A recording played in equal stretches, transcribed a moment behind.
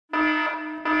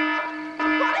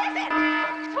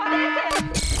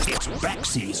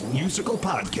Backseas Musical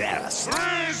Podcast.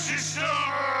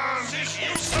 Resistance is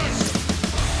useless!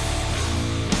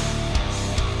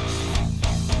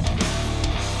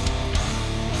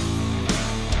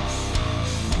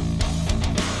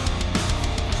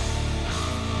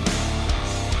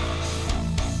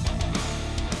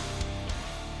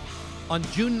 On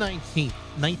June 19th,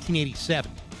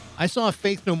 1987, I saw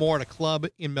Faith No More at a club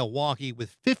in Milwaukee with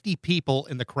 50 people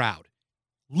in the crowd.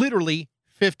 Literally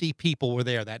 50 people were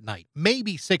there that night,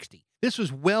 maybe 60. This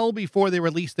was well before they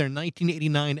released their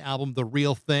 1989 album, The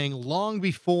Real Thing, long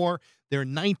before their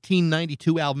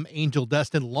 1992 album, Angel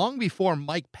Dust, and long before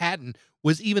Mike Patton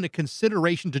was even a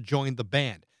consideration to join the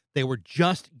band. They were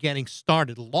just getting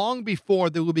started, long before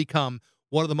they would become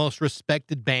one of the most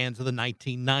respected bands of the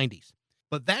 1990s.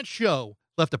 But that show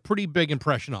left a pretty big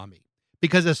impression on me,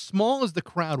 because as small as the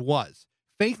crowd was,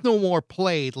 Faith No More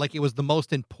played like it was the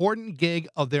most important gig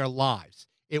of their lives.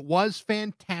 It was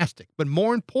fantastic, but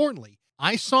more importantly,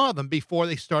 I saw them before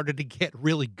they started to get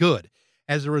really good.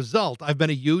 As a result, I've been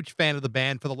a huge fan of the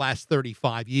band for the last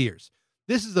 35 years.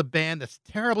 This is a band that's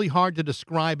terribly hard to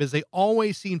describe, as they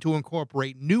always seem to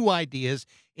incorporate new ideas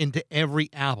into every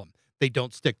album. They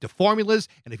don't stick to formulas,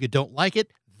 and if you don't like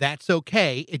it, that's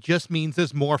okay. It just means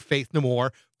there's more Faith No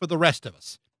More for the rest of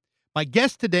us. My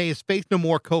guest today is Faith No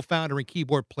More co-founder and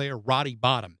keyboard player Roddy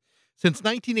Bottum. Since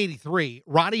 1983,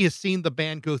 Roddy has seen the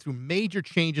band go through major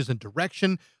changes in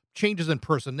direction, changes in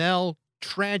personnel,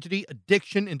 tragedy,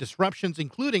 addiction, and disruptions,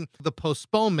 including the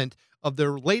postponement of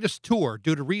their latest tour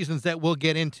due to reasons that we'll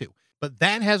get into. But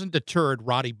that hasn't deterred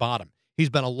Roddy Bottum. He's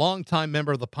been a longtime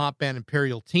member of the pop band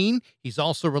Imperial Teen. He's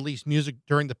also released music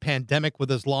during the pandemic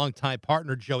with his longtime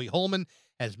partner Joey Holman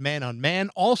as Man on Man,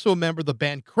 also a member of the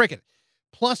band Cricket.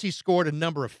 Plus, he scored a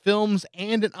number of films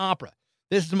and an opera.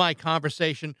 This is my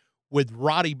conversation with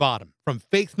Roddy Bottum from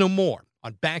Faith No More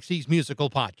on Backseas Musical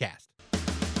Podcast.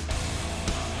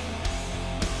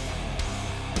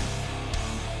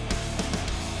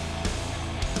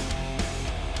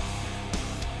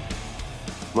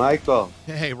 Michael.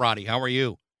 Hey, Roddy, how are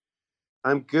you?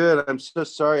 I'm good. I'm so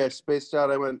sorry I spaced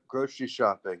out. I went grocery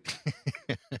shopping.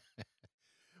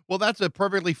 Well, that's a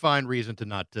perfectly fine reason to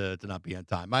not be on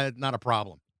time. Not a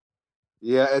problem.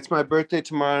 Yeah, it's my birthday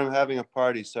tomorrow. I'm having a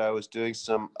party, so I was doing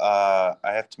some I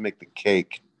have to make the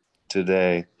cake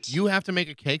today. You have to make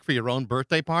a cake for your own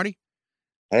birthday party?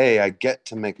 Hey, I get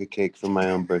to make a cake for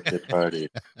my own birthday party.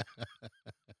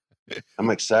 I'm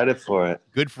excited for it.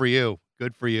 Good for you.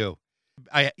 Good for you.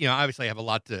 Obviously I have a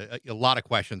lot of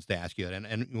questions to ask you,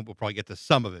 and we'll probably get to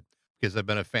some of it because I've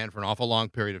been a fan for an awful long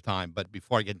period of time. But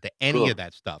before I get into any of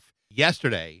that stuff,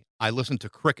 yesterday I listened to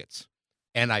Crickets,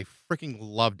 and I freaking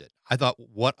loved it. I thought,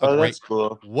 what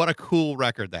a cool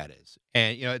record that is.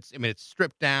 And it's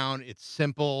stripped down, it's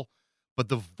simple, but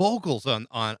the vocals on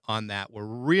that were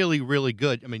really, really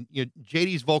good. I mean,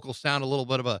 JD's vocals sound a little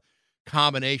bit of a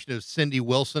combination of Cindy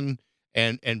Wilson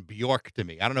and Bjork to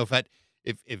me. I don't know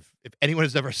if anyone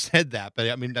has ever said that, but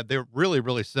I mean, they're really,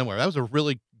 really similar. That was a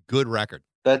really good record.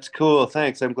 That's cool.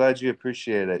 Thanks. I'm glad you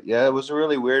appreciate it. Yeah, it was a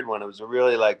really weird one. It was a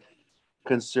really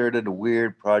concerted,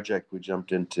 weird project we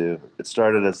jumped into. It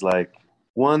started as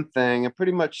one thing and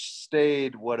pretty much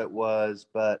stayed what it was,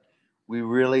 but we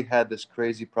really had this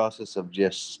crazy process of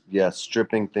just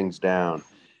stripping things down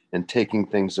and taking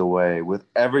things away. With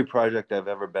every project I've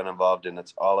ever been involved in,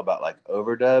 it's all about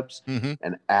overdubs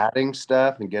and adding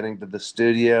stuff and getting to the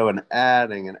studio and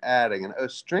adding and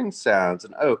string sounds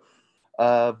and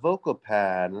vocal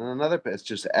pad and another pad. It's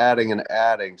just adding and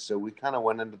adding. So we kind of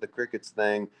went into the Crickets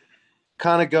thing,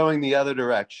 kind of going the other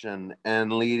direction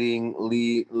and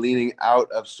leading out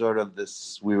of sort of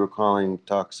this we were calling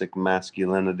toxic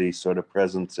masculinity sort of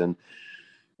presence in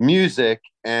music.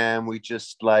 And we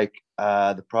just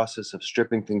the process of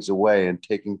stripping things away and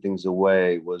taking things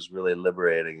away was really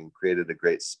liberating and created a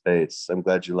great space. I'm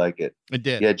glad you like it. It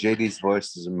did. Yeah, JD's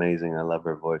voice is amazing. I love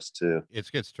her voice too.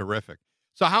 It's terrific.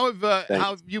 So how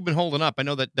have you been holding up? I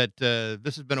know that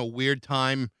this has been a weird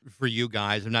time for you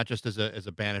guys, and not just as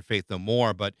a band at Faith No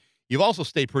More, but you've also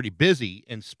stayed pretty busy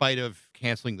in spite of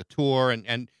canceling the tour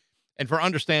and for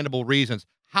understandable reasons.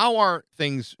 How are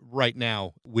things right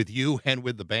now with you and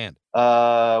with the band?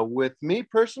 With me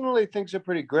personally, things are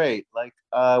pretty great.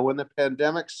 When the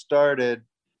pandemic started,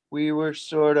 we were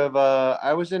sort of,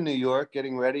 I was in New York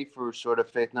getting ready for sort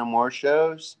of Faith No More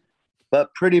shows,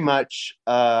 but pretty much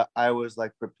I was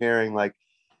preparing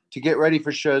to get ready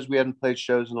for shows. We hadn't played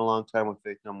shows in a long time with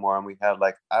Faith No More, and we had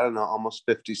almost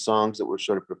 50 songs that we're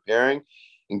sort of preparing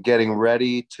and getting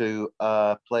ready to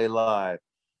play live.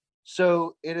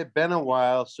 So it had been a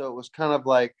while, so it was kind of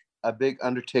a big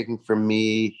undertaking for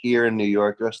me here in New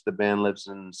York. The rest of the band lives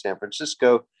in San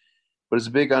Francisco, but it's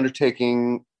a big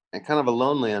undertaking and kind of a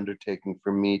lonely undertaking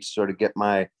for me to sort of get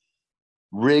my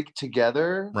rig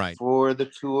together Right. for the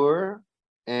tour.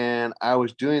 And I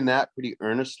was doing that pretty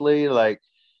earnestly, like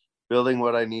building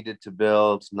what I needed to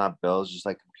build, not builds, just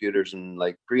like computers and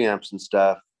like preamps and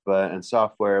stuff, and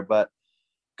software, but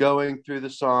going through the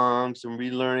songs and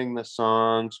relearning the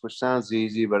songs, which sounds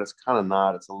easy, but it's kind of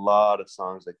not. It's a lot of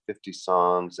songs, like 50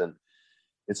 songs, and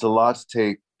it's a lot to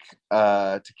take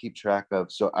to keep track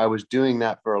of. So I was doing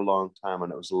that for a long time,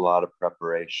 and it was a lot of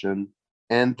preparation.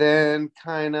 And then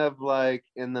kind of like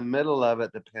in the middle of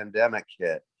it, the pandemic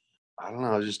hit. I don't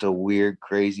know, it was just a weird,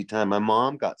 crazy time. My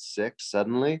mom got sick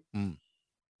suddenly.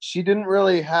 She didn't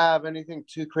really have anything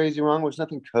too crazy wrong. It was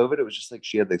nothing COVID. It was just like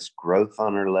she had this growth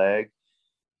on her leg.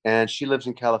 And she lives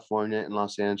in California, in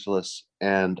Los Angeles.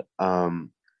 And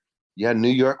yeah, New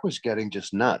York was getting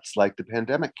just nuts. Like the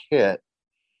pandemic hit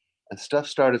and stuff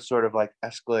started sort of like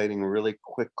escalating really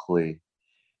quickly.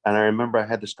 And I remember I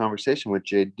had this conversation with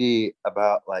JD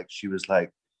about like, she was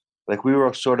like we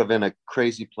were sort of in a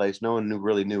crazy place. No one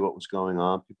really knew what was going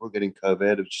on. People were getting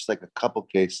COVID. It was just like a couple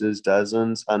cases,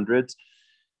 dozens, hundreds.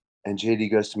 And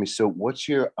JD goes to me, so what's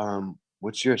your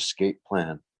escape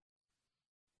plan?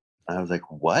 And I was like,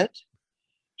 what?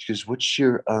 She goes, what's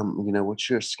your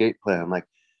escape plan? I'm like,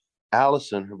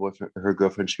 Allison, her boyfriend, her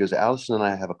girlfriend, she goes, Allison and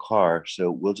I have a car,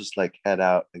 so we'll just like head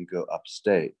out and go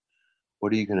upstate.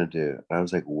 What are you gonna do? And I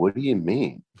was like, what do you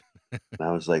mean? And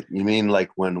I was like, you mean like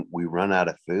when we run out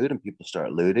of food and people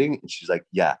start looting? And she's like,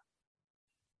 yeah.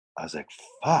 I was like,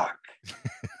 fuck.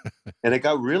 And it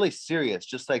got really serious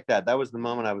just like that. That was the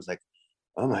moment I was like,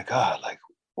 oh my God, like,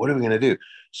 what are we going to do?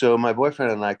 So my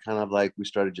boyfriend and I kind of like, we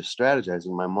started just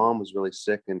strategizing. My mom was really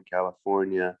sick in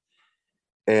California,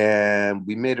 and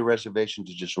we made a reservation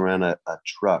to just rent a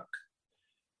truck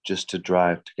just to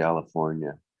drive to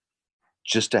California,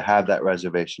 just to have that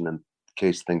reservation in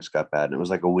case things got bad. And it was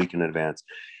like a week in advance.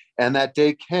 And that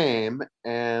day came,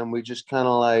 and we just kind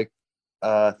of like,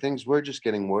 things were just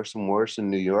getting worse and worse in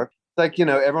New York. Like, you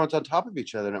know, everyone's on top of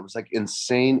each other, and it was like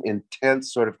insane,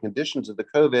 intense sort of conditions of the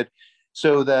COVID.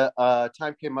 So the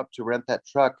time came up to rent that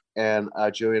truck, and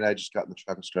Joey and I just got in the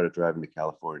truck and started driving to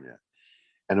California.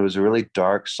 And it was a really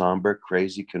dark, somber,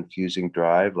 crazy, confusing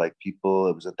drive. Like people,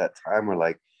 it was at that time where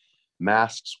like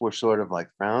masks were sort of like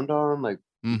frowned on. Like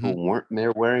people weren't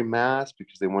there wearing masks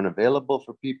because they weren't available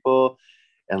for people.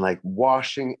 And like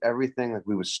washing everything, like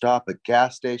we would stop at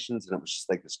gas stations, and it was just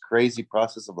like this crazy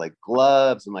process of like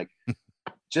gloves and like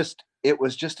it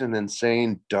was just an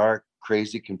insane, dark,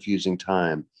 crazy, confusing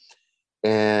time.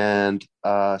 And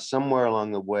somewhere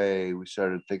along the way, we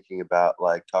started thinking about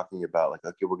like talking about like,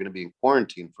 okay, we're going to be in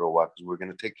quarantine for a while because we're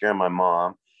going to take care of my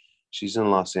mom. She's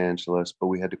in Los Angeles, but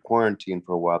we had to quarantine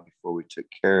for a while before we took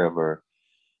care of her.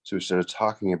 So we started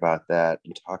talking about that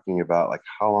and talking about like,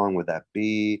 how long would that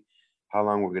be? How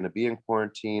long we're going to be in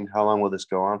quarantine? How long will this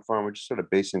go on for? And we're just sort of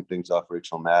basing things off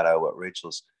Rachel Maddow, what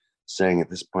Rachel's saying at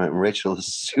this point. And Rachel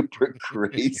is super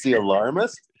crazy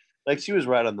alarmist. Like she was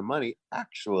right on the money,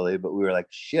 actually. But we were like,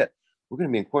 shit, we're going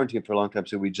to be in quarantine for a long time.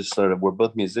 So we just we're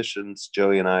both musicians,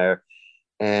 Joey and I are.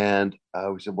 And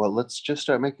we said, well, let's just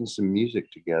start making some music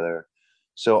together.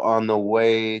 So on the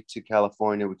way to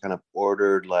California, we kind of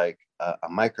ordered like a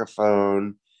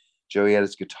microphone. Joey had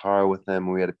his guitar with him.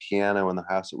 We had a piano in the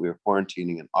house that we were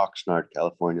quarantining in Oxnard,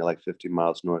 California, like 50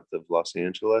 miles north of Los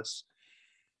Angeles.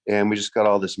 And we just got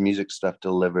all this music stuff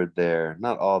delivered there.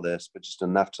 Not all this, but just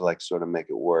enough to like sort of make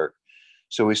it work.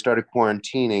 So we started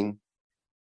quarantining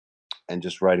and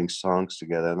just writing songs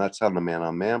together. And that's how the Man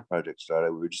on Man project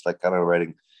started. We were just like kind of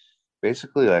writing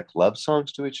basically like love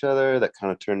songs to each other that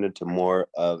kind of turned into more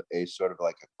of a sort of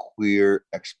like a queer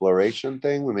exploration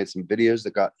thing. We made some videos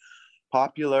that got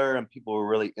popular and people were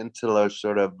really into those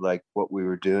sort of like what we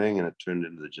were doing, and it turned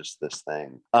into just this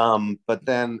thing. But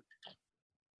then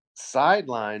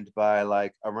sidelined by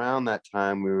like around that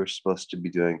time we were supposed to be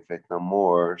doing Faith No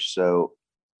More. So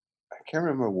I can't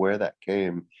remember where that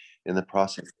came in the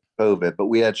process of COVID, but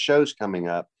we had shows coming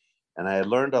up and I had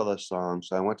learned all those songs.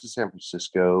 So I went to San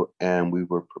Francisco and we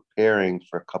were preparing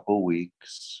for a couple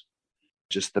weeks,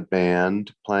 just the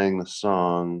band playing the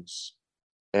songs.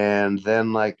 And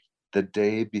then like the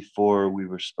day before we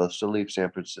were supposed to leave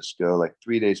San Francisco, like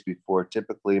 3 days before,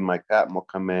 typically Mike Patton will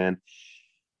come in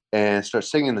and start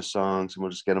singing the songs, and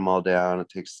we'll just get them all down. It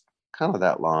takes kind of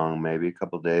that long, maybe a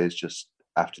couple of days, just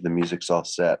after the music's all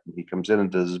set. And he comes in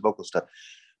and does his vocal stuff.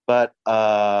 But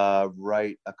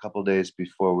right a couple of days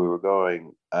before we were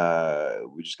going,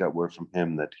 we just got word from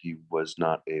him that he was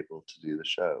not able to do the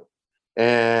show.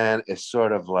 And it's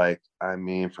sort of like, I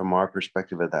mean, from our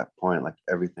perspective at that point, like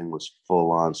everything was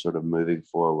full on sort of moving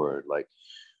forward. Like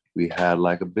we had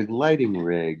like a big lighting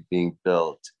rig being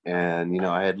built. And, you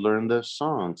know, I had learned those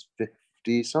songs,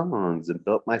 50 songs, and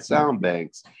built my sound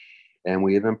banks. And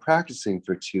we had been practicing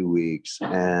for 2 weeks.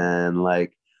 And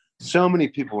like so many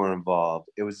people were involved.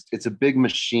 It's a big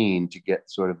machine to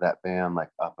get sort of that band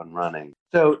like up and running.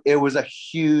 So it was a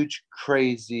huge,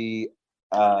 crazy,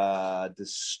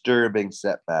 disturbing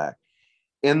setback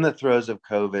in the throes of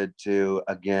COVID too.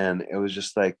 Again, it was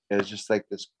just like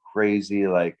this crazy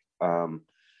like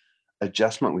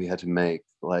adjustment we had to make.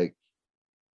 Like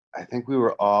I think we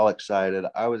were all excited.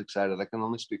 I was excited. I can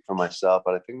only speak for myself,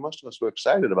 but I think most of us were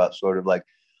excited about sort of like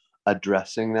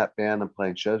addressing that band and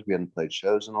playing shows. We hadn't played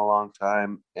shows in a long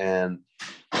time, and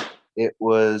it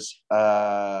was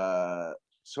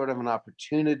sort of an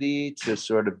opportunity to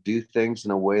sort of do things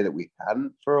in a way that we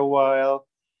hadn't for a while,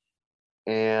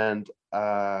 and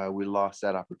we lost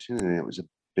that opportunity. It was a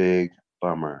big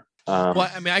bummer. Well,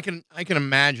 I mean, I can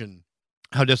imagine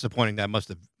how disappointing that must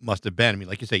have been. I mean,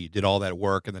 like you say, you did all that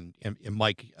work, and then and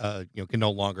Mike, can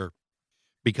no longer,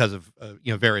 because of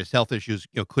various health issues,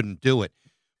 couldn't do it.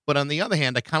 But on the other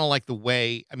hand, I kind of like the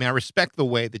way. I mean, I respect the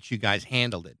way that you guys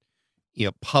handled it,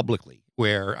 publicly.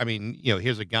 Where I mean,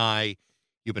 here's a guy,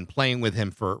 you've been playing with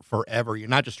him for forever. You're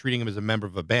not just treating him as a member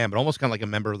of a band, but almost kind of like a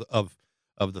member of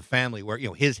the family, where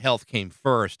his health came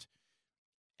first,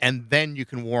 and then you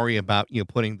can worry about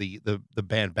putting the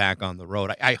band back on the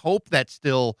road. I hope that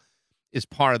still is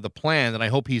part of the plan, and I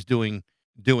hope he's doing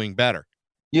better.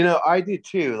 I do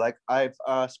too. Like I've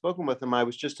spoken with him. I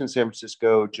was just in San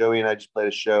Francisco. Joey and I just played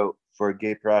a show for a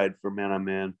gay pride for Man on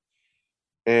Man.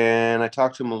 And I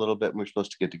talked to him a little bit, and we were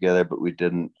supposed to get together, but we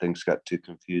didn't. Things got too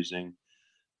confusing.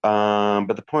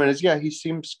 But the point is, yeah, he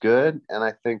seems good. And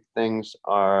I think things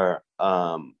are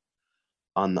on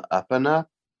the up and up.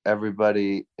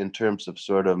 Everybody, in terms of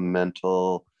sort of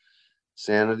mental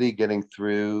sanity, getting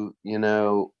through,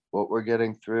 what we're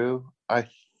getting through, I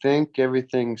think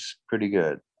everything's pretty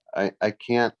good. I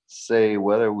can't say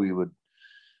whether we would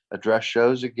address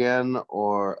shows again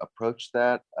or approach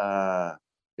that.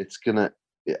 It's gonna.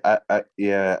 I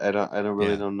don't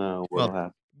really don't know what'll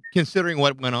happen. Considering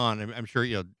what went on, I'm sure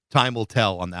time will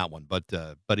tell on that one. But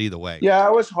either way, yeah,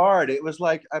 it was hard. It was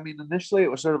like, I mean, initially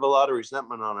it was sort of a lot of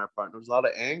resentment on our part. There was a lot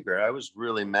of anger. I was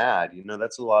really mad.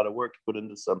 That's a lot of work to put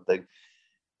into something,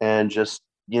 and just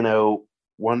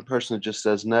one person just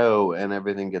says no and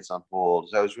everything gets on hold.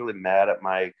 So I was really mad at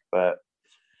Mike, but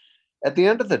at the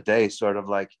end of the day, sort of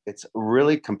like, it's a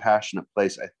really compassionate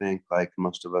place. I think like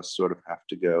most of us sort of have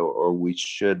to go, or we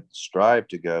should strive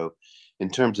to go,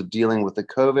 in terms of dealing with the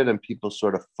COVID and people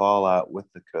sort of fall out with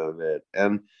the COVID.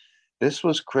 And this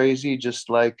was crazy, just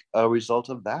like a result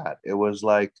of that. It was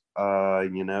like,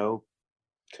 COVID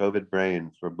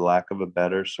brain, for lack of a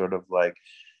better sort of like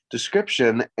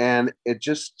description. And it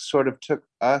just sort of took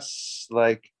us,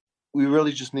 like, we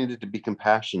really just needed to be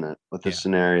compassionate with the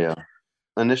scenario.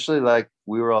 Initially, like,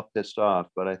 we were all pissed off,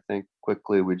 but I think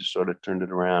quickly we just sort of turned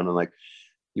it around. And like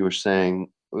you were saying,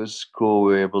 it was cool.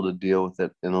 We were able to deal with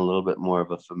it in a little bit more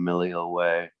of a familial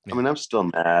way. I mean, I'm still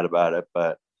mad about it,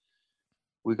 but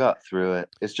we got through it.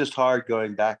 It's just hard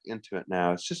going back into it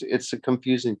now. It's a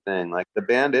confusing thing. Like, the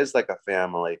band is like a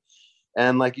family.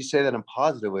 And like, you say that in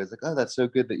positive ways, like, oh, that's so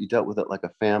good that you dealt with it like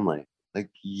a family. Like,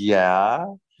 yeah,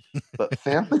 but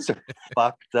families are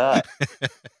fucked up.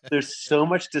 There's so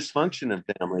much dysfunction in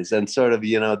families, and sort of,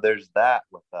 there's that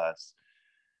with us.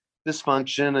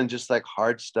 Dysfunction and just like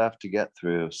hard stuff to get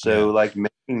through. So like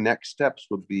making next steps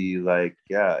would be like,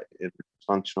 in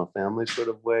functional family sort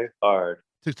of way, hard.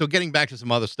 So getting back to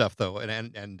some other stuff though,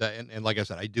 and like I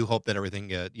said, I do hope that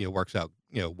everything works out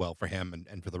well for him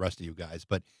and for the rest of you guys.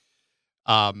 But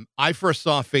I first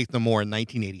saw Faith No More in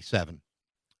 1987,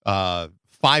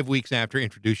 5 weeks after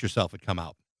Introduce Yourself had come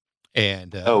out,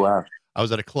 and oh wow, I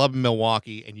was at a club in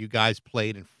Milwaukee, and you guys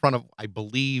played in front of, I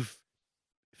believe,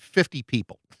 50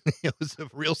 people. It was a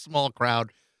real small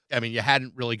crowd. I mean, you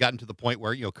hadn't really gotten to the point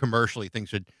where commercially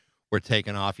things were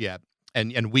taken off yet.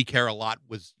 And We Care a Lot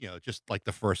was, just like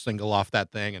the first single off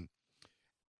that thing.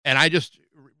 And I just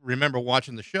remember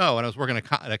watching the show, and I was working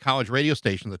at a college radio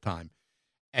station at the time,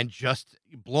 and just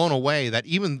blown away that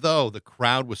even though the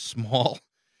crowd was small,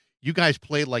 you guys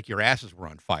played like your asses were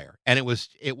on fire. And it was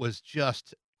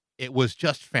just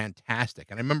fantastic.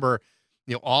 And I remember,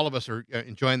 all of us are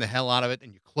enjoying the hell out of it,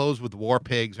 and you close with War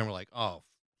Pigs, and we're like, oh,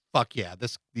 fuck yeah,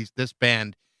 this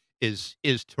band is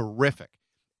terrific.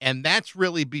 And that's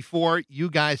really before you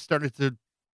guys started to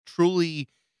truly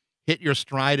hit your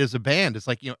stride as a band. It's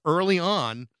like, early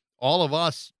on, all of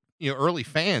us, early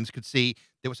fans could see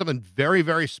there was something very,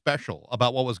 very special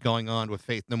about what was going on with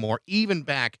Faith No More, even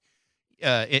back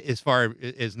as far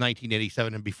as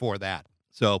 1987 and before that.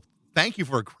 So thank you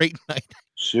for a great night.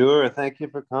 Sure. Thank you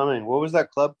for coming. What was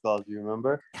that club called? Do you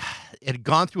remember? It had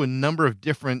gone through a number of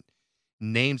different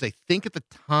names. I think at the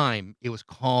time it was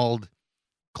called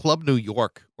Club New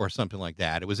York or something like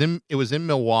that. It was in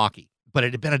Milwaukee, but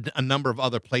it had been a number of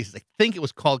other places. I think it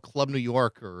was called Club New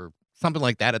York or something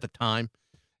like that at the time.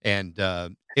 And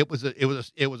it was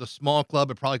a small club.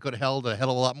 It probably could have held a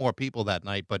hell of a lot more people that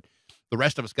night, but the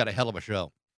rest of us got a hell of a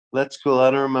show. That's cool.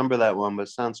 I don't remember that one, but it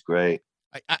sounds great.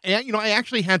 I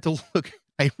actually had to look.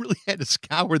 I really had to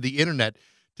scour the internet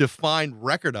to find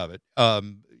record of it.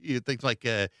 Things like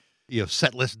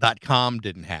setlist.com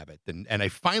didn't have it, and I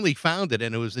finally found it,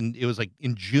 and it was like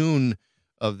in June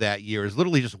of that year. It was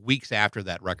literally just weeks after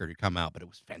that record had come out, but it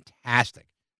was fantastic,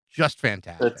 just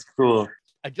fantastic. That's cool.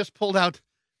 I just pulled out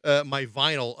my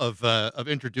vinyl of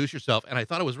Introduce Yourself, and I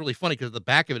thought it was really funny because at the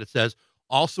back of it says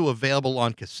also available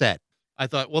on cassette. I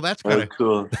thought, well, that's kind of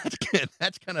cool.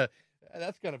 That's kind of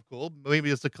cool.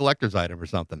 Maybe it's a collector's item or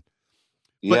something.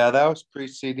 Yeah, that was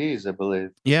pre-CDs, I believe.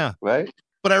 Yeah, right.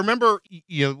 But I remember,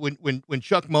 when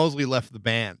Chuck Mosley left the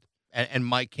band and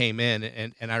Mike came in,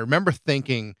 and I remember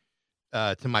thinking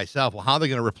to myself, well, how are they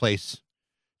going to replace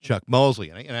Chuck Mosley?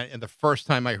 And the first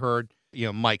time I heard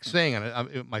Mike sing,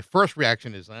 and my first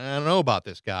reaction is, I don't know about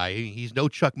this guy. He's no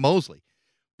Chuck Mosley.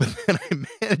 But then I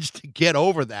managed to get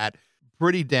over that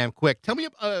pretty damn quick. Tell me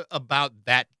about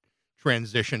that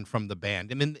transition from the band.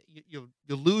 I mean, you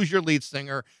lose your lead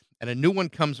singer, and a new one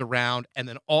comes around, and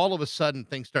then all of a sudden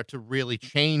things start to really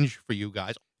change for you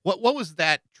guys. What was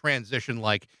that transition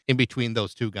like in between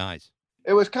those two guys?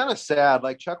 It was kind of sad.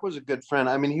 Like, Chuck was a good friend.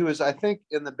 I mean, he was, I think,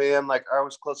 in the band, like, I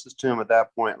was closest to him at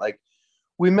that point. Like,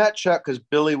 we met Chuck because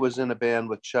Billy was in a band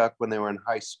with Chuck when they were in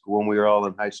high school, when we were all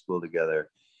in high school together.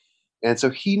 And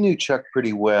so he knew Chuck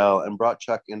pretty well and brought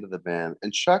Chuck into the band.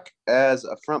 And Chuck, as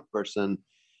a front person,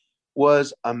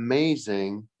 was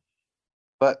amazing,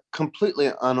 but completely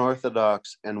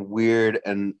unorthodox and weird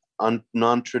and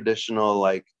non-traditional,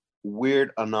 like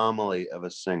weird anomaly of a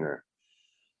singer.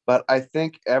 But I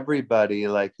think everybody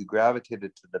like who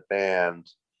gravitated to the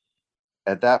band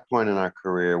at that point in our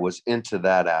career was into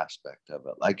that aspect of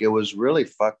it. Like, it was really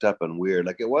fucked up and weird.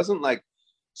 Like, it wasn't like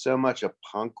so much a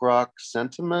punk rock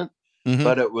sentiment,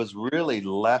 but it was really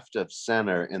left of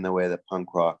center in the way that punk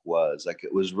rock was. Like,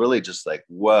 it was really just like,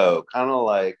 whoa, kind of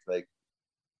like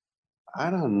I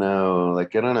don't know,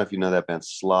 like, I don't know if you know that band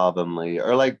Slovenly,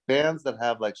 or like bands that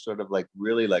have like sort of like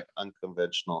really like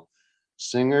unconventional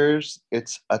singers.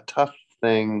 It's a tough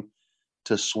thing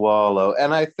to swallow.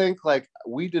 And I think like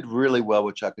we did really well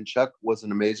with Chuck, and Chuck was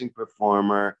an amazing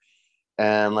performer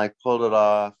and like pulled it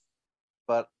off.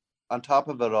 But on top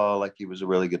of it all, like, he was a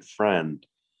really good friend.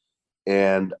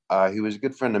 And he was a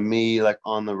good friend to me, like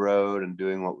on the road and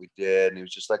doing what we did. And he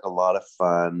was just like a lot of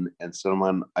fun and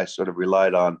someone I sort of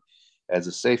relied on as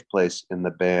a safe place in the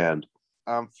band.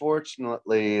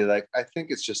 Unfortunately, like, I think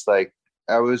it's just like,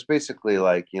 I was basically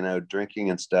like, drinking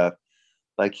and stuff.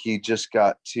 Like, he just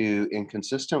got too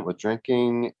inconsistent with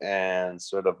drinking, and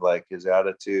sort of like his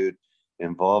attitude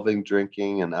involving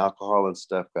drinking and alcohol and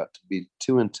stuff got to be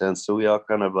too intense. So we all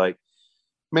kind of like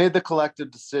made the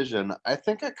collective decision. I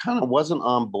think I kind of wasn't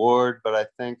on board, but I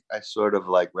think I sort of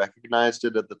like recognized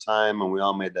it at the time, and we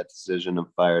all made that decision and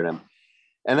fired him.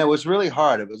 And it was really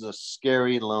hard. It was a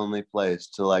scary, lonely place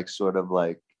to like sort of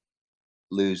like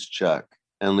lose Chuck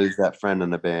and lose that friend in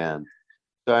the band.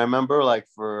 So I remember like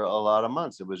for a lot of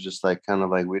months, it was just like kind of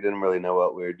like we didn't really know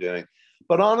what we were doing.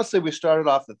 But honestly, we started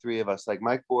off, the three of us, like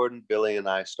Mike Borden, Billy, and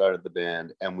I started the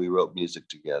band, and we wrote music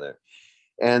together.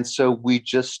 And so we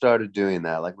just started doing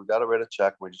that. Like, we got rid of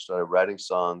Chuck, and we just started writing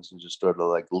songs and just sort of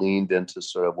like leaned into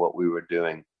sort of what we were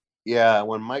doing. Yeah,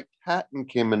 when Mike Patton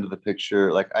came into the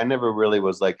picture, like, I never really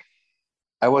was like,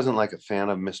 I wasn't like a fan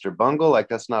of Mr. Bungle. Like,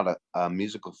 that's not a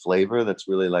musical flavor that's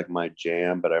really like my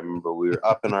jam. But I remember we were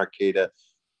up in Arcata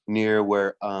near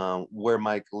where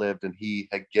Mike lived, and he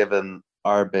had given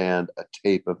our band a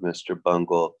tape of Mr.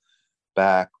 Bungle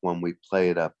back when we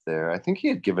played up there. I think he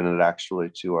had given it actually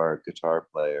to our guitar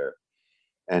player,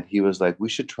 and he was like, we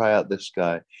should try out this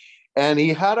guy. And he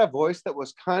had a voice that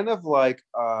was kind of like,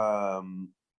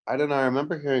 I don't know, I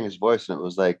remember hearing his voice, and it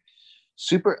was like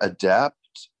super adept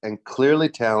and clearly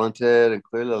talented and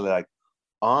clearly like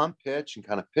on pitch and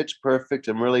kind of pitch perfect,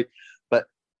 and really, but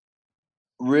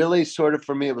really sort of,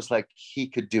 for me, it was like he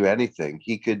could do anything.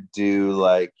 He could do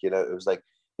like, it was like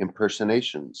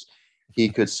impersonations. He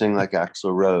could sing like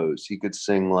Axl Rose. He could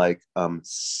sing like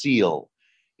Seal.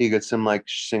 He could sing like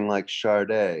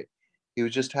Sade. he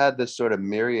just had this sort of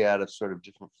myriad of sort of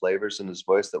different flavors in his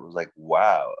voice that was like,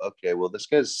 wow, okay, well, this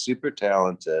guy's super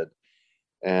talented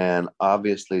and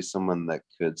obviously someone that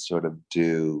could sort of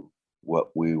do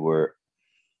what we were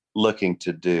looking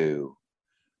to do,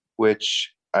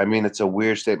 which, I mean, it's a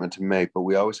weird statement to make, but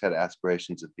we always had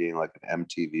aspirations of being like an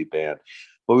MTV band.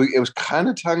 But it was kind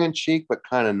of tongue in cheek, but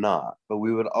kind of not. But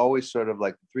we would always sort of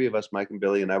like the three of us, Mike and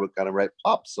Billy and I, would kind of write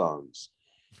pop songs,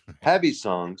 heavy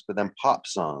songs, but then pop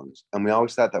songs. And we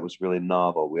always thought that was really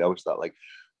novel. We always thought like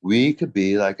we could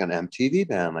be like an MTV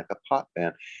band, like a pop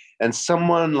band. And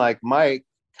someone like Mike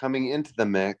coming into the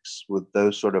mix with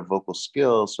those sort of vocal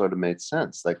skills sort of made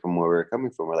sense, like from where we were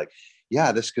coming from. We're like,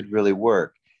 yeah, this could really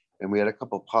work. And we had a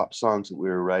couple pop songs that we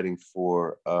were writing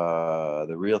for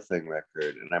the Real Thing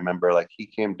record. And I remember like he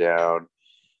came down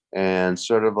and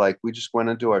sort of like we just went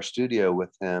into our studio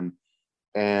with him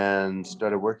and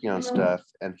started working on stuff.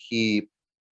 And he,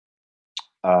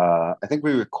 I think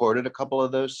we recorded a couple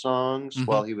of those songs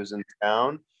while he was in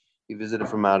town. He visited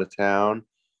from out of town.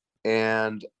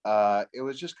 And it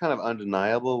was just kind of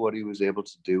undeniable what he was able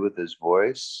to do with his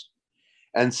voice.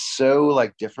 And so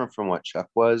like different from what Chuck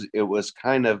was. It was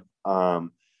kind of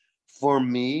for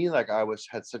me, like I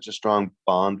had such a strong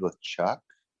bond with Chuck.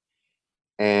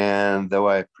 And though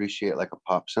I appreciate like a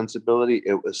pop sensibility,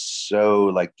 it was so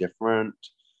like different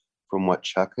from what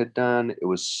Chuck had done. It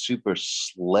was super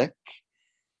slick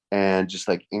and just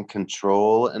like in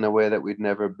control in a way that we'd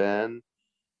never been.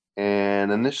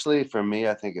 And initially for me,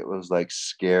 I think it was like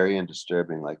scary and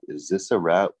disturbing. Like, is this a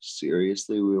route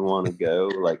seriously we want to go?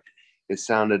 Like, it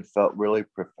felt really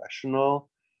professional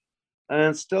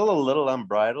and still a little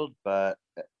unbridled, but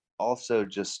also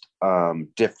just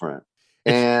different.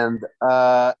 And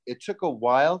it took a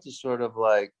while to sort of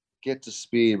like get to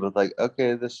speed with like,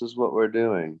 okay, this is what we're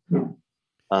doing.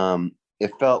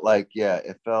 It felt like,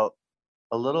 it felt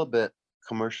a little bit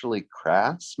commercially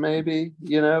crass, maybe,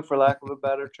 for lack of a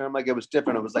better term. Like it was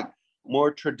different. It was like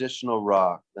more traditional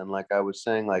rock than, like I was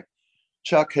saying, like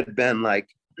Chuck had been like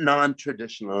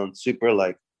non-traditional and super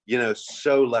like,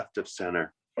 so left of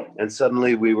center. And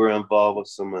suddenly we were involved with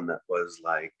someone that was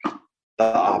like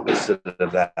the opposite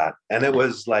of that. And it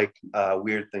was like a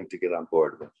weird thing to get on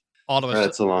board with. All of us.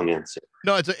 That's a long answer.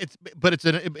 No,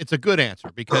 it's a good answer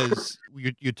because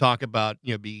you talk about,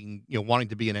 being, wanting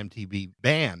to be an MTV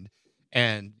band,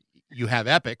 and you have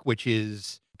Epic, which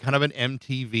is kind of an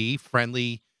MTV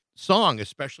friendly song,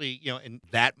 especially, in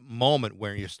that moment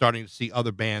where you're starting to see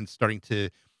other bands starting to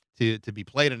be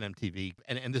played on MTV.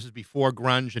 And this is before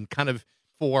grunge and kind of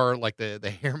for like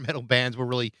the hair metal bands were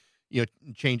really,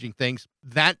 changing things.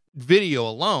 That video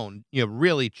alone,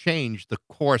 really changed the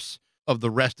course of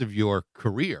the rest of your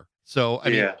career. So, I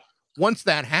mean, once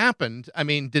that happened, I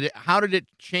mean, how did it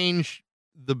change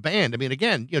the band? I mean,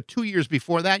 again, 2 years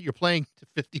before that, you're playing to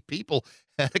 50 people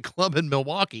at a club in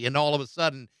Milwaukee, and all of a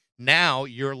sudden now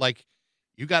you're like,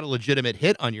 you got a legitimate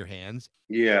hit on your hands.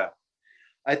 Yeah.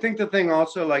 I think the thing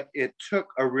also, like, it took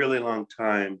a really long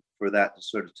time for that to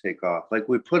sort of take off. Like,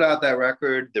 we put out that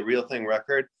record, the Real Thing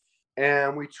record,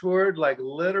 and we toured like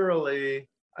literally,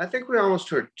 I think we almost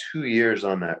toured 2 years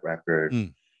on that record.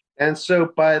 And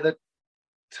so by the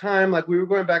time, like, we were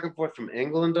going back and forth from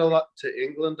England a lot,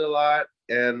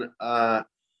 and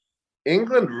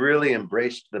England really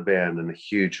embraced the band in a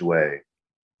huge way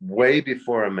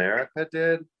before America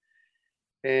did.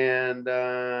 And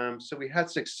so we had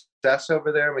success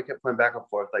over there, and we kept playing back and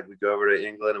forth. Like, we go over to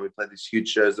England and we play these huge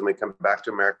shows, and we come back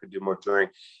to America, do more touring,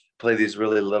 play these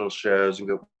really little shows, and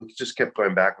we just kept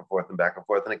going back and forth,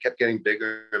 and it kept getting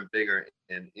bigger and bigger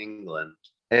in England.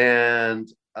 And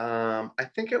I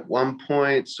think at one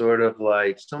point, sort of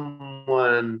like,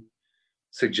 someone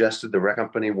suggested the record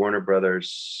company, Warner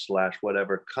Brothers /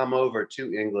 whatever, come over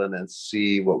to England and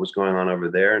see what was going on over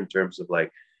there in terms of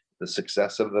like the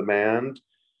success of the band.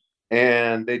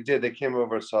 And they did. They came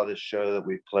over and saw this show that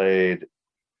we played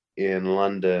in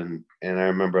London, and I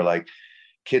remember like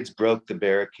kids broke the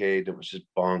barricade. It was just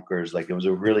bonkers. Like, it was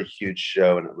a really huge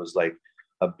show, and it was like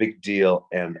a big deal.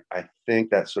 And I think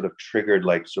that sort of triggered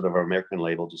like sort of our American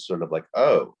label to sort of like,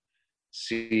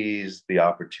 seize the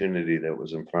opportunity that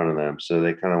was in front of them. So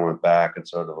they kind of went back and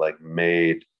sort of like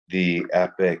made the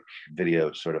Epic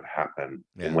video sort of happen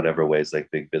in whatever ways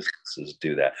like big businesses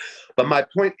do that. But my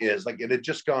point is, like, it had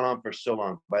just gone on for so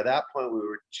long. By that point, we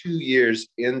were 2 years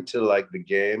into like the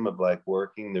game of like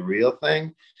working the Real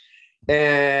Thing.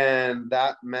 And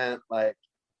that meant like,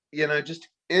 just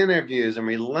interviews and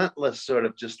relentless sort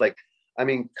of just like, I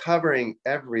mean, covering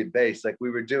every base. Like,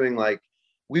 we were doing like,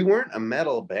 we weren't a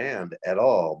metal band at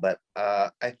all, but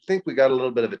I think we got a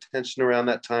little bit of attention around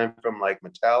that time from like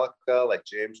Metallica. Like,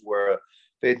 James wore a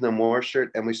Faith No More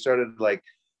shirt, and we started like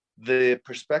the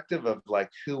perspective of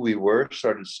like who we were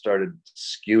started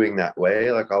skewing that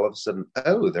way. Like all of a sudden,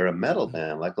 oh, they're a metal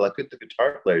band. Like look at the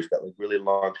guitar players got like really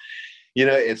long. You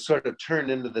know, it sort of turned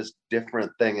into this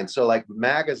different thing. And so like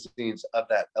magazines of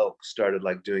that ilk started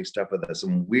like doing stuff with us,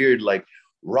 some weird like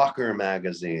rocker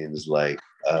magazines like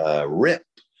Rip,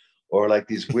 or like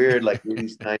these weird like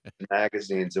 80s 90s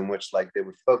magazines in which like they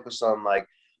would focus on like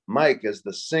Mike as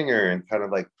the singer and kind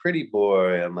of like pretty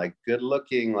boy and like good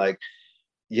looking, like,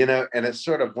 you know, and it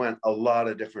sort of went a lot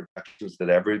of different directions that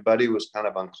everybody was kind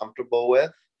of uncomfortable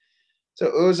with. So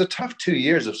it was a tough 2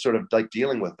 years of sort of like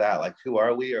dealing with that. Like, who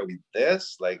are we? Are we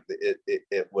this? Like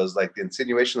it was like the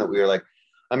insinuation that we were like,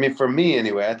 I mean, for me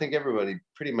anyway, I think everybody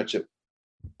pretty much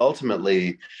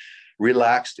ultimately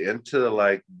relaxed into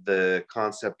like the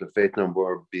concept of Faith No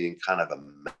More being kind of a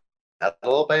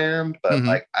metal band, but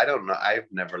like, I don't know. I've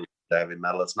never listened to heavy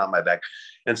metal. It's not my bag.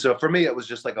 And so for me, it was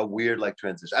just like a weird like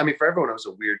transition. I mean, for everyone, it was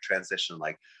a weird transition,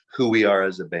 like who we are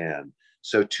as a band.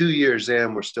 So 2 years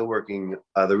in, we're still working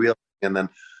the real, and then,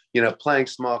 you know, playing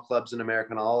small clubs in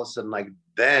America, and all of a sudden, like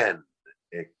then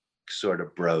it sort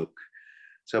of broke.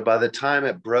 So by the time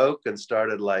it broke and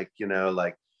started like, you know,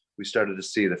 like we started to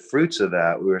see the fruits of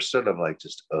that, we were sort of like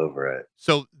just over it.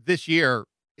 So this year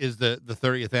is the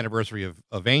 30th anniversary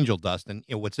of Angel Dust, and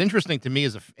you know, what's interesting to me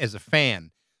as a fan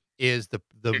is the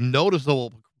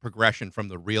noticeable progression from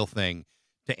the real thing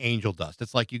to Angel Dust.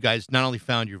 It's like you guys not only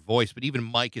found your voice, but even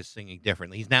Mike is singing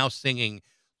differently. He's now singing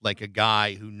like a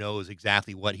guy who knows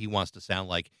exactly what he wants to sound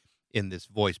like in this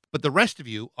voice. But the rest of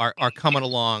you are coming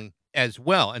along as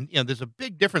well, and you know, there's a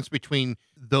big difference between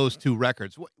those two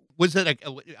records. Was it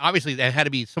obviously that had to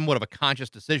be somewhat of a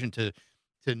conscious decision to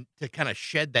kind of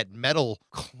shed that metal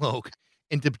cloak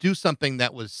and to do something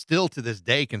that was still to this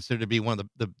day considered to be one of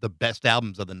the best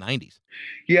albums of the 90s.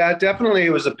 Yeah, definitely.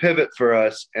 It was a pivot for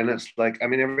us. And it's like, I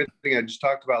mean, everything I just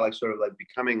talked about, like sort of like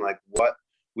becoming like what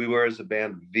we were as a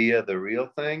band via The Real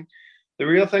Thing. The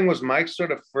Real Thing was Mike's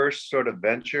sort of first sort of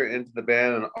venture into the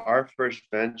band and our first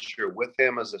venture with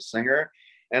him as a singer.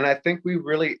 And I think we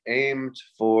really aimed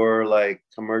for like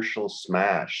commercial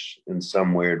smash in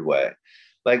some weird way.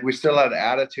 Like we still had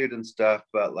attitude and stuff,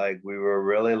 but like we were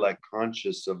really like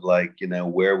conscious of like, you know,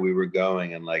 where we were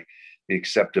going and like the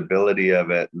acceptability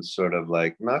of it, and sort of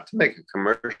like not to make a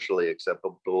commercially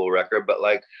acceptable record, but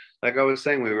like I was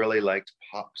saying, we really liked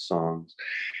pop songs.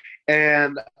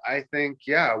 And I think,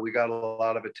 yeah, we got a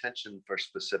lot of attention for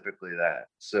specifically that.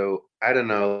 So I don't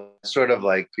know, sort of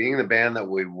like being the band that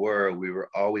we were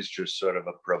always just sort of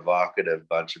a provocative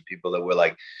bunch of people that were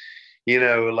like, you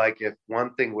know, like if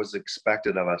one thing was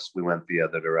expected of us, we went the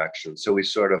other direction. So we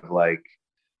sort of like,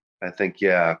 I think,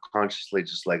 yeah, consciously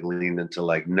just like leaned into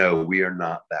like, no, we are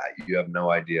not that. You have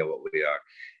no idea what we are.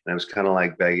 And I was kind of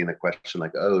like begging the question,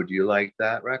 like, oh, do you like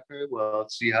that record? Well,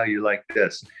 let's see how you like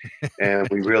this. And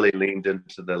we really leaned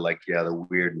into the like, yeah, the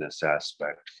weirdness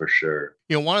aspect for sure.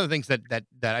 You know, one of the things that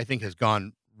I think has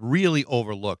gone really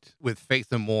overlooked with Faith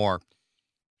No More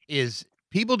is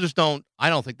people just I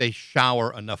don't think they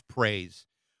shower enough praise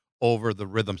over the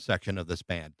rhythm section of this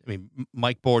band. I mean,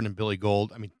 Mike Bordin and Billy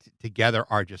Gould, I mean, together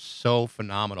are just so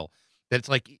phenomenal that it's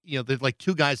like, you know, there's like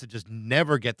two guys that just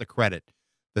never get the credit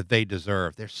that they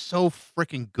deserve. They're so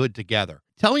freaking good together.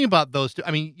 Tell me about those two.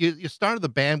 I mean, you started the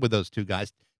band with those two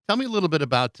guys. Tell me a little bit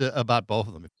about both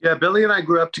of them. Yeah, Billy and I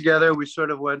grew up together. We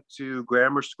sort of went to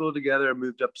grammar school together and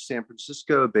moved up to San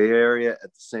Francisco, Bay Area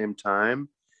at the same time.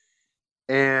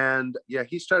 And yeah,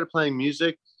 he started playing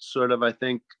music sort of, I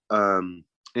think,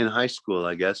 in high school,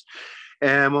 I guess.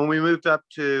 And when we moved up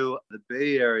to the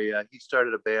Bay Area, he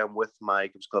started a band with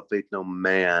Mike. It was called Faith No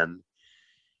Man.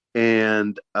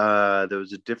 And there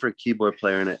was a different keyboard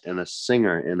player in it and a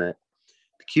singer in it.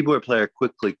 The keyboard player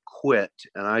quickly quit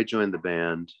and I joined the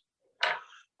band.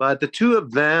 But the two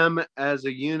of them as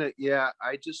a unit, yeah,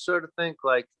 I just sort of think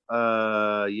like,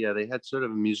 yeah, they had sort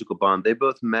of a musical bond. They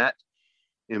both met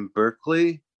in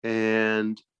Berkeley,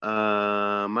 and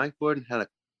Mike Bordin had a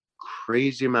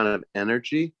crazy amount of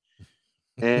energy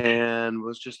and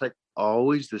was just like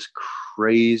always this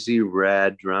crazy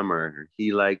rad drummer.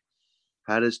 He like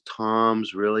had his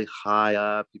toms really high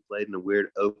up. He played in a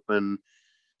weird open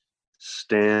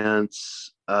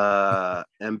stance.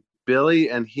 And Billy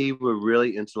and he were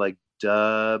really into like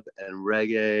dub and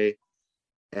reggae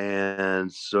and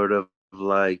sort of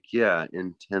like, yeah,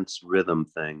 intense rhythm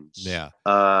things. Yeah.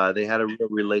 They had a real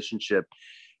relationship.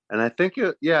 And I think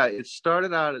it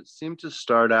seemed to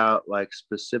start out like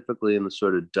specifically in the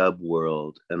sort of dub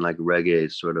world and like reggae,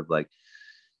 sort of like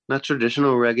not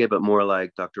traditional reggae, but more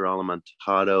like Dr.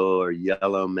 Alamantato or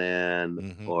Yellow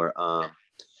Man, or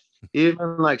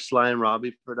Even like Sly and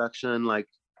Robbie production, like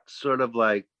sort of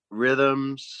like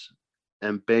rhythms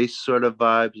and bass sort of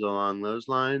vibes along those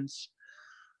lines.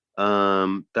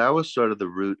 That was sort of the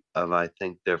root of, I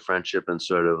think, their friendship and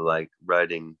sort of like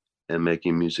writing and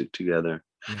making music together.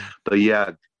 Yeah. But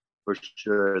yeah, for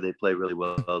sure, they play really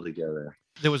well together.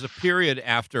 There was a period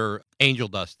after Angel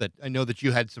Dust that I know that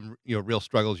you had some, real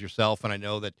struggles yourself, and I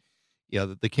know that,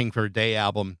 the King for a Day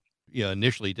album,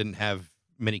 initially didn't have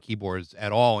many keyboards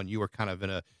at all, and you were kind of in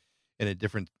a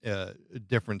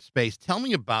different space. Tell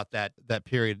me about that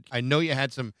period. I know you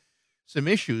had some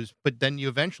issues, but then you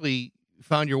eventually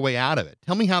found your way out of it.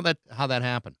 Tell me how that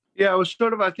happened. Yeah, it was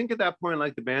sort of, I think at that point,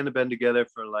 like the band had been together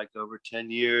for like over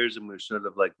 10 years, and we were sort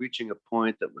of like reaching a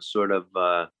point that was sort of,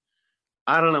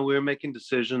 I don't know, we were making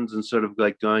decisions and sort of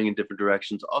like going in different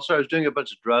directions. Also, I was doing a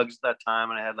bunch of drugs at that time,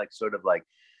 and I had like sort of like,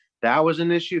 that was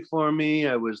an issue for me.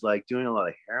 I was like doing a lot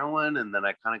of heroin, and then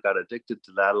I kind of got addicted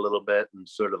to that a little bit and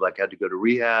sort of like had to go to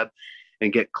rehab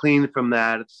and get clean from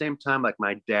that. At the same time, like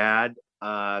my dad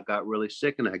got really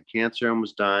sick and had cancer and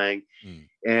was dying.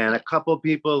 And a couple of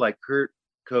people like Kurt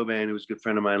Cobain, who was a good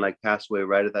friend of mine, like passed away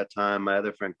right at that time. My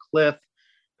other friend Cliff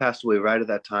passed away right at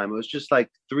that time. It was just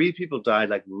like 3 people died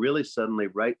like really suddenly,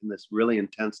 right in this really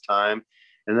intense time.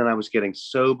 And then I was getting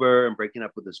sober and breaking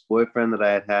up with this boyfriend that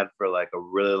I had had for like a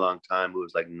really long time, who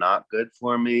was like not good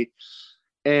for me.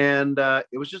 And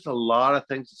it was just a lot of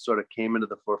things that sort of came into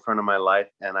the forefront of my life.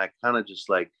 And I kind of just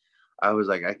like, I was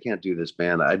like, I can't do this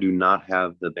band. I do not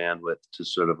have the bandwidth to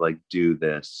sort of like do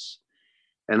this.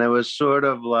 And it was sort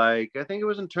of like, I think it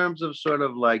was in terms of sort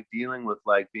of like dealing with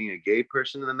like being a gay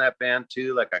person in that band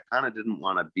too. Like I kind of didn't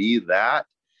want to be that.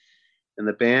 And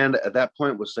the band at that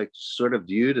point was like sort of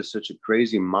viewed as such a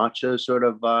crazy macho sort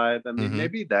of vibe. I mean,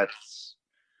 maybe that's,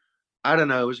 I don't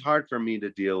know. It was hard for me to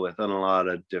deal with on a lot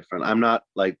of different, I'm not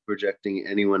like projecting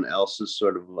anyone else's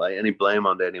sort of like any blame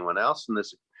onto anyone else in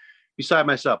this beside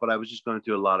myself, but I was just going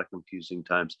through a lot of confusing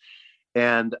times.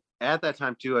 And at that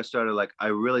time too, I started like, I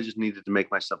really just needed to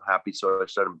make myself happy. So I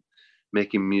started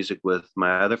making music with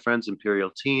my other friends,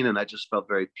 Imperial Teen, and that just felt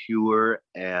very pure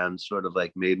and sort of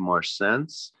like made more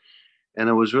sense. And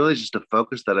it was really just a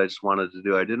focus that I just wanted to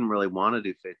do. I didn't really want to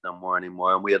do Faith No More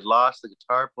anymore. And we had lost the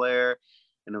guitar player,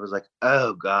 and it was like,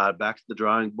 oh God, back to the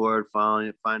drawing board,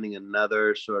 finding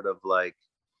another sort of like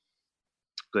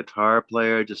guitar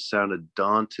player just sounded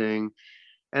daunting.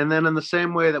 And then in the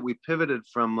same way that we pivoted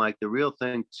from like the real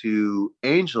thing to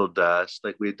Angel Dust,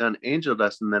 like we had done Angel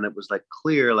Dust, and then it was like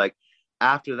clear, like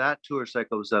after that tour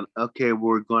cycle was done, okay,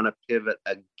 we're going to pivot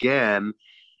again.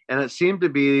 And it seemed to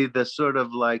be the sort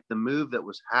of like the move that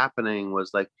was happening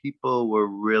was like people were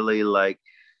really like,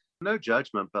 no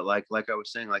judgment, but like I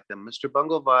was saying, like the Mr.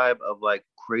 Bungle vibe of like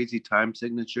crazy time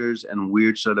signatures and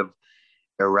weird sort of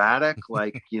erratic,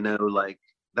 like, like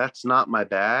that's not my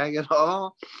bag at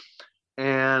all.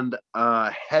 And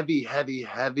heavy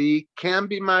can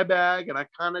be my bag, and I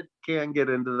kind of can get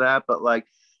into that, but like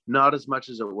not as much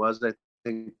as it was, I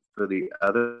think, for the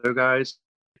other guys.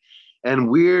 And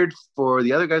weird for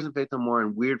the other guys in Faith No More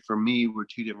and weird for me were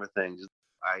 2 different things.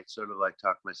 I sort of like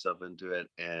talked myself into it,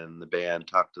 and the band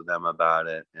talked to them about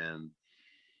it, and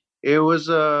it was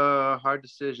a hard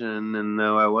decision. And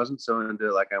though I wasn't so into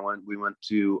it, like we went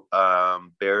to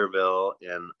Bearville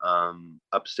in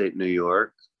upstate New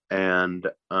York and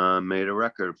made a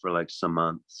record for like some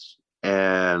months,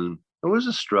 and it was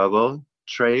a struggle.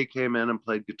 Trey came in and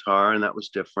played guitar, and that was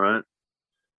different,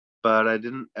 but I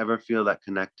didn't ever feel that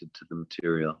connected to the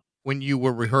material. When you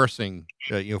were rehearsing,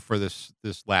 for this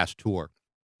last tour,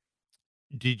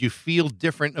 did you feel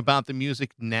different about the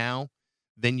music now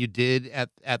than you did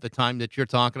at the time that you're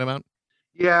talking about?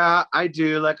 Yeah, I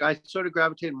do. Like I sort of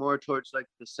gravitate more towards like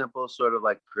the simple sort of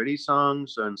like pretty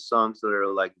songs and songs that are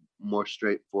like more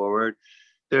straightforward.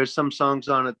 There's some songs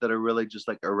on it that are really just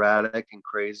like erratic and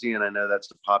crazy, and I know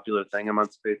that's a popular thing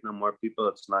amongst Faith No More people.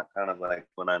 It's not kind of like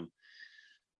what I'm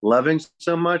loving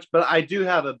so much, but I do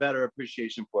have a better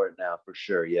appreciation for it now, for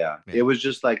sure. Yeah. It was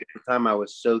just like at the time I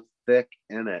was so thick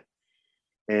in it,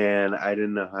 and I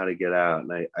didn't know how to get out,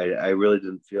 and I really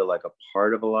didn't feel like a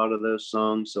part of a lot of those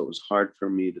songs, so it was hard for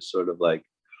me to sort of like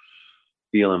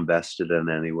feel invested in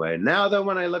any way. Now though,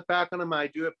 when I look back on them, I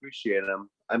do appreciate them.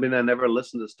 I mean, I never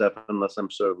listen to stuff unless I'm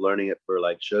sort of learning it for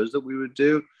like shows that we would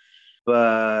do,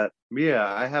 but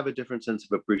yeah, I have a different sense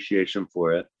of appreciation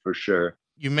for it, for sure.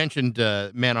 You mentioned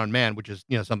Man on Man, which is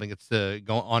something that's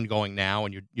ongoing now,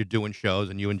 and you're doing shows,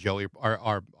 and you and Joey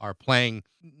are playing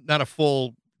not a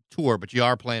full tour, but you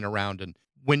are playing around. And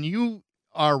when you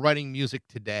are writing music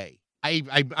today,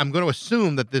 I'm going to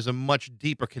assume that there's a much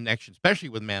deeper connection, especially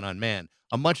with Man on Man,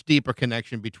 a much deeper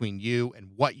connection between you and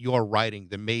what you're writing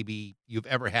than maybe you've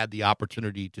ever had the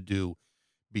opportunity to do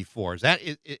before. Is that,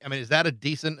 is that a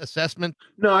decent assessment?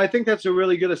 No, I think that's a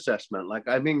really good assessment. Like,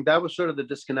 I mean, that was sort of the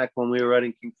disconnect when we were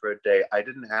writing King for a Day. I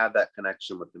didn't have that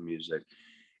connection with the music.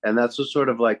 And that's what sort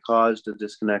of like caused a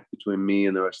disconnect between me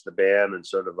and the rest of the band and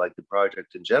sort of like the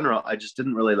project in general. I just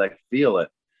didn't really like feel it.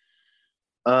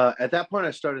 At that point,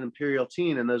 I started Imperial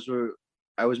Teen, and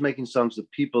I was making songs with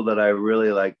people that I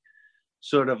really like,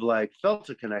 sort of like felt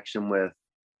a connection with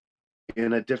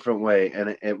in a different way. And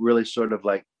it really sort of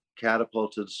like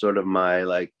catapulted sort of my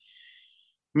like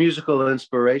musical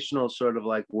inspirational sort of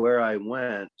like where I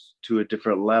went to a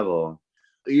different level.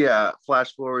 Yeah.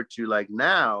 Flash forward to like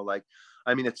now, like,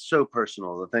 I mean, it's so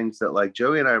personal. The things that like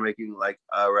Joey and I are making like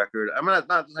a record. I'm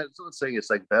not saying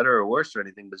it's like better or worse or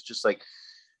anything, but it's just like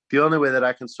the only way that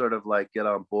I can sort of like get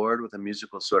on board with a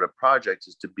musical sort of project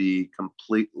is to be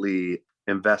completely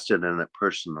invested in it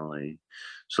personally.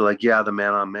 So like, yeah, the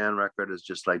Man on Man record is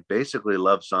just like basically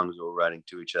love songs we're writing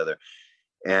to each other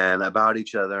and about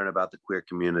each other and about the queer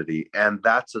community. And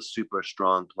that's a super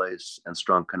strong place and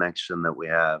strong connection that we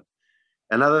have.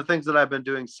 And other things that I've been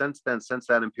doing since then, since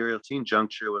that Imperial Teen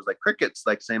juncture, was like Crickets,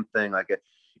 like same thing. Like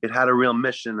it had a real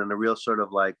mission and a real sort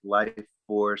of like life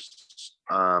force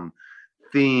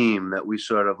theme that we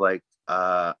sort of like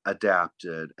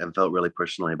adapted and felt really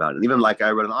personally about it. Even like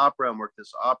I wrote an opera and worked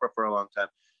this opera for a long time.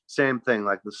 Same thing,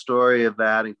 like the story of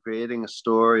that and creating a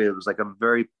story, it was like a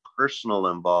very personal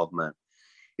involvement.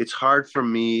 It's hard for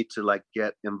me to like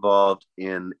get involved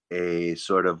in a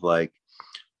sort of like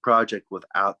project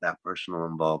without that personal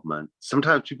involvement.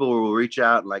 Sometimes people will reach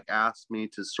out and like ask me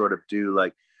to sort of do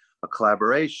like a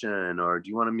collaboration, or do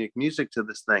you want to make music to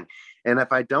this thing? And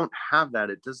if I don't have that,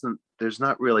 there's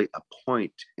not really a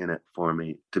point in it for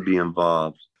me to be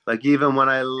involved. Like even when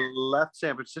I left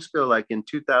San Francisco, like in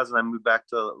 2000, I moved back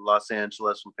to Los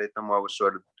Angeles when Faith No More was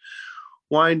sort of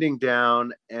winding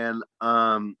down. And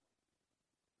I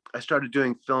started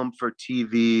doing film for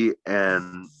TV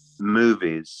and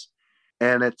movies.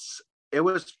 And it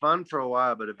was fun for a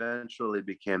while, but eventually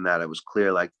became that it was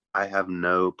clear, like, I have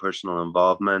no personal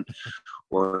involvement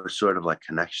or sort of like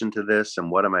connection to this. And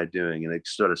what am I doing? And it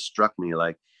sort of struck me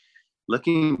like,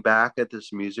 looking back at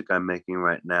this music I'm making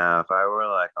right now, if I were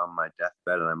like on my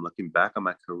deathbed and I'm looking back on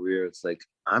my career, it's like,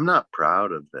 I'm not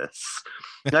proud of this.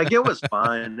 Like, it was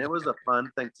fun. It was a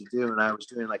fun thing to do. And I was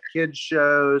doing like kids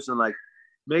shows and like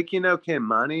making okay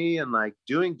money and like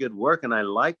doing good work. And I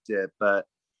liked it, but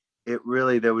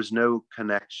there was no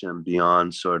connection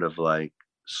beyond sort of like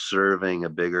serving a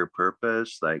bigger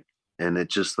purpose. Like, and it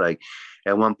just like,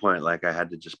 at one point, like I had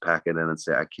to just pack it in and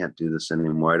say, I can't do this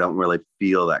anymore. I don't really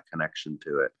feel that connection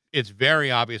to it. It's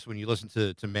very obvious when you listen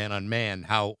to Man on Man,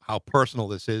 how personal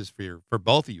this is for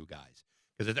both of you guys.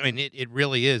 Because it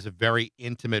really is a very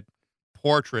intimate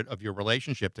portrait of your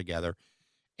relationship together.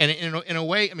 And in a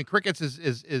way, I mean, Crickets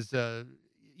is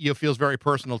feels very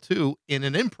personal too, in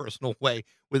an impersonal way,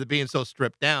 with it being so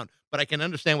stripped down. But I can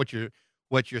understand what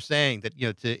you're saying, that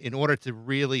in order to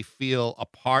really feel a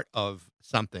part of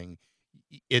something,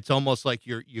 it's almost like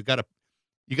you got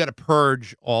to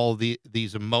purge all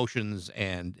these emotions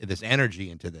and this energy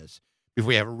into this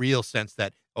before you have a real sense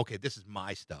that, okay, this is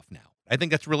my stuff now. I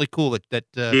think that's really cool that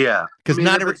yeah, because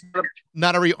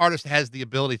not every artist has the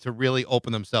ability to really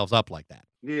open themselves up like that.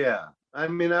 Yeah, I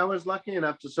mean, I was lucky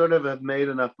enough to sort of have made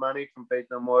enough money from Faith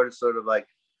No More to sort of like,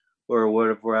 or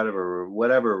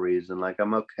whatever reason, like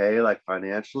I'm okay, like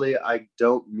financially. I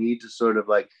don't need to sort of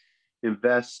like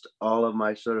invest all of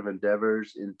my sort of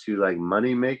endeavors into like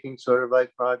money making sort of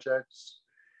like projects.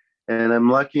 And I'm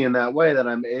lucky in that way that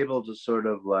I'm able to sort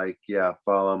of like,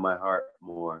 follow my heart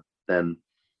more than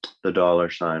the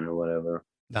dollar sign or whatever.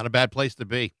 Not a bad place to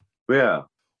be. Yeah.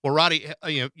 Well, Roddy,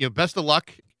 best of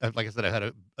luck. Like I said, I've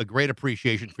had a great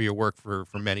appreciation for your work for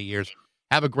many years.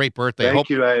 Have a great birthday. Thank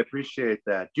you. I appreciate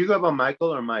that. Do you go by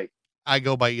Michael or Mike? I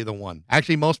go by either one.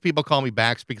 Actually, most people call me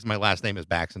Bax because my last name is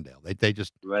Baxendale. They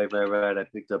just right. I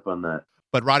picked up on that.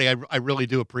 But Roddy, I really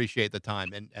do appreciate the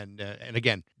time, and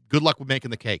again, good luck with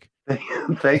making the cake.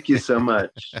 Thank you so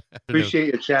much.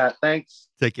 Appreciate your chat. Thanks.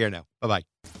 Take care now. Bye-bye.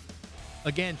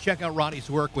 Again, check out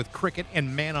Roddy's work with Cricket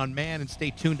and Man on Man, and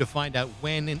stay tuned to find out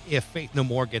when and if Faith No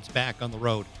More gets back on the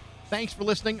road. Thanks for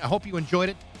listening. I hope you enjoyed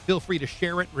it. Feel free to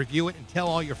share it, review it, and tell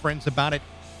all your friends about it.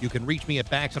 You can reach me at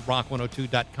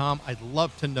bax@rock102.com. I'd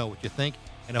love to know what you think,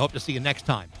 and I hope to see you next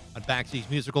time on Baxy's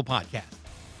Musical Podcast.